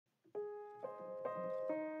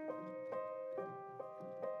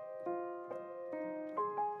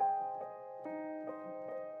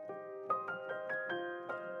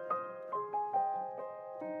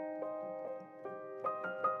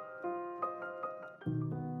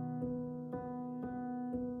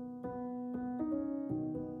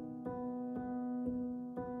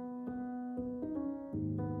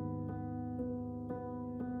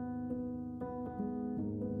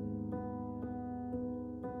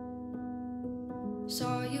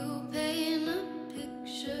Saw you paint a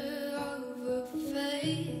picture of a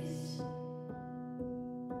face,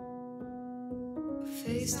 a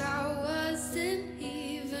face that wasn't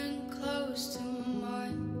even close to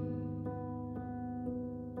mine.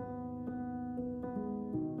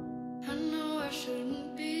 I know I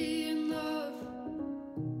shouldn't be in love,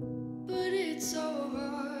 but it's so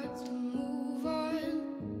hard to move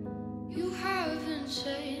on. You haven't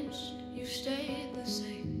changed, you stayed the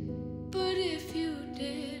same. But if you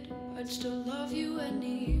did, I'd still love you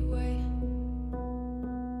anyway.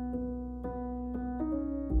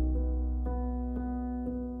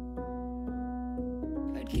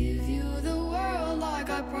 I'd give you the world like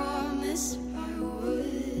I promised I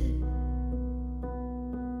would,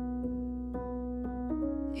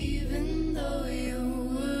 even though you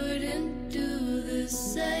wouldn't do the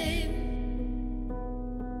same.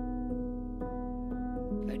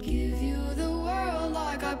 I'd give you the world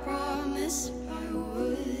like I promised I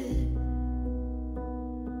would,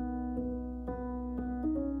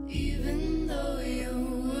 even though you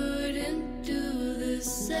wouldn't do the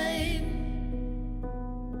same.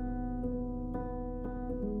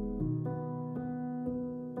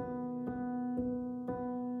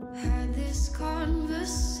 Had this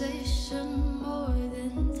conversation more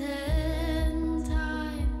than 10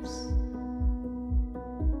 times.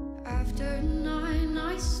 After 9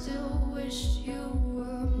 I still wish you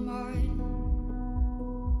were mine.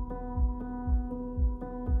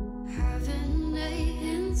 Haven't ate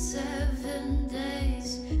in 7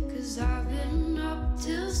 days, 'cause I've been up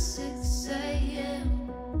till 6 a.m.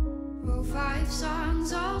 Wrote 5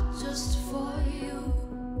 songs all just for you.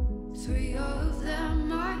 3 of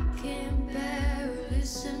them I can't bear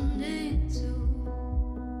listening to.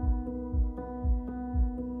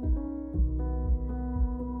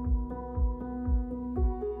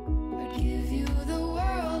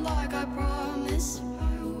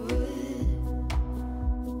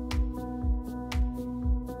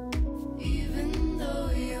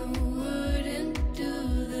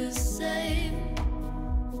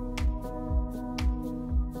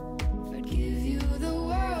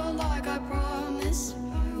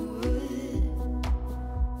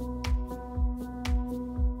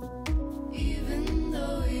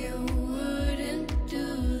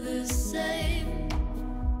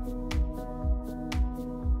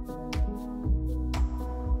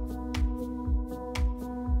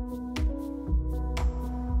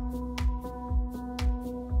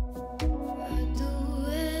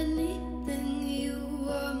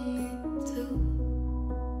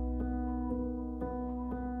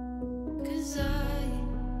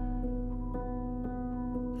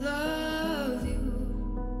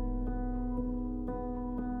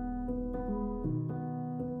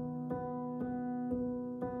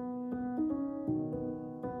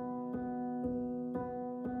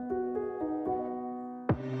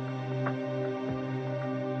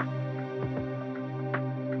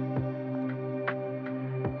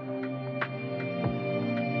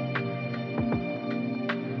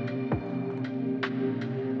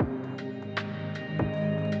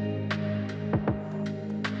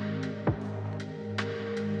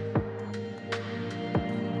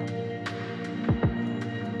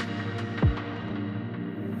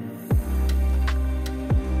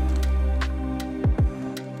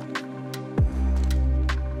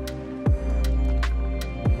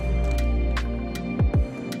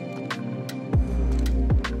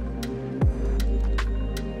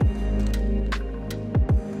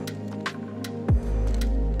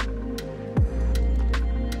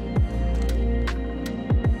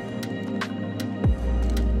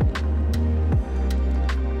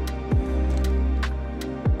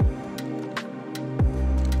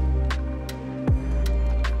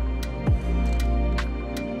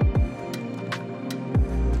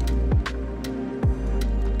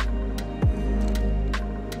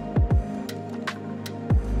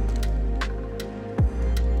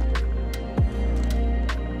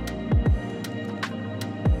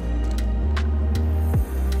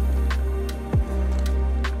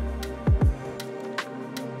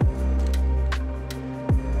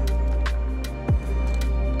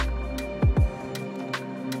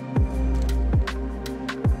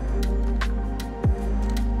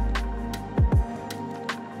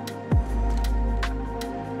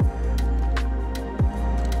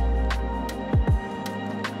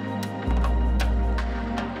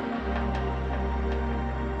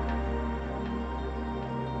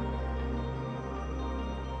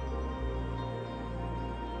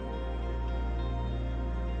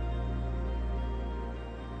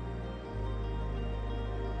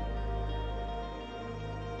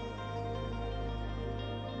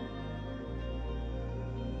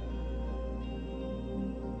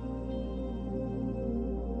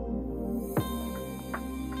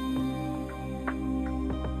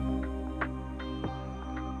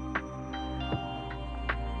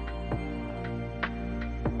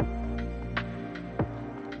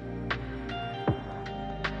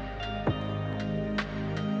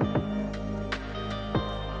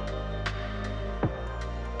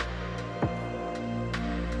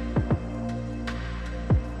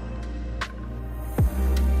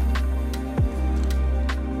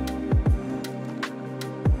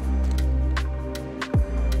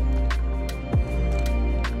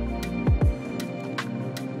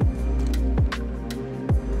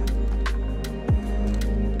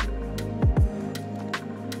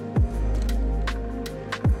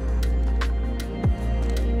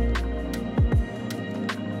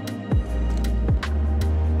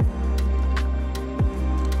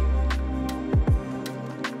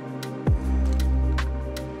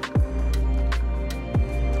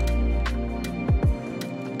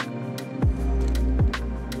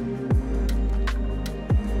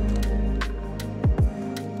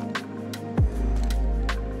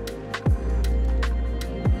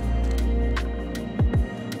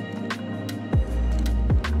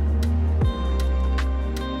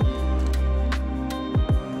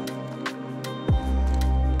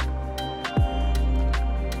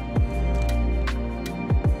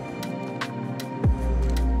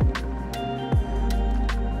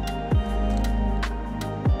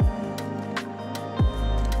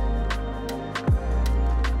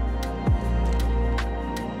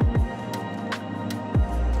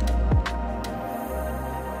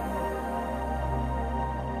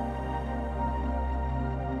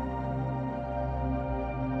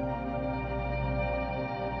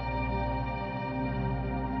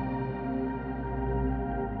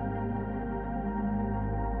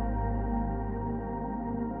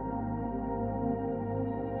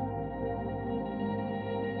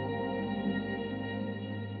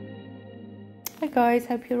 Hi guys,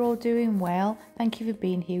 hope you're all doing well. Thank you for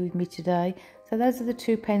being here with me today. So those are the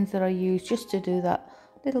two pens that I used just to do that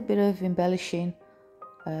little bit of embellishing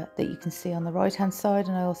that you can see on the right hand side,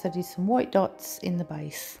 and I also did some white dots in the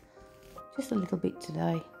base. Just a little bit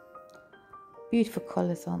today. Beautiful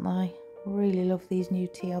colours, aren't they? Really love these new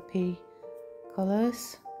TLP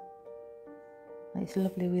colours. It's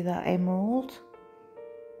lovely with that emerald.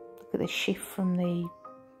 Look at the shift from the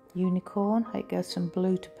unicorn, how it goes from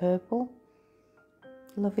blue to purple.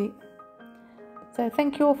 Love it. So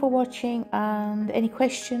thank you all for watching, and any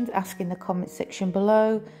questions, ask in the comment section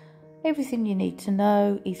below. Everything you need to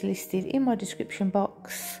know is listed in my description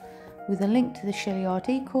box with a link to the Shelley Art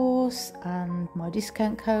e-course and my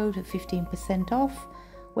discount code of 15% off,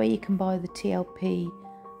 where you can buy the TLP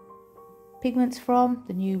pigments from.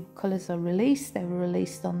 The new colours are released. They were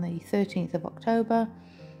released on the 13th of October.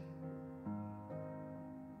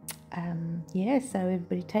 Yeah, so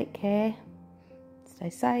everybody take care. Stay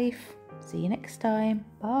safe. See you next time.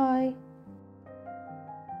 Bye.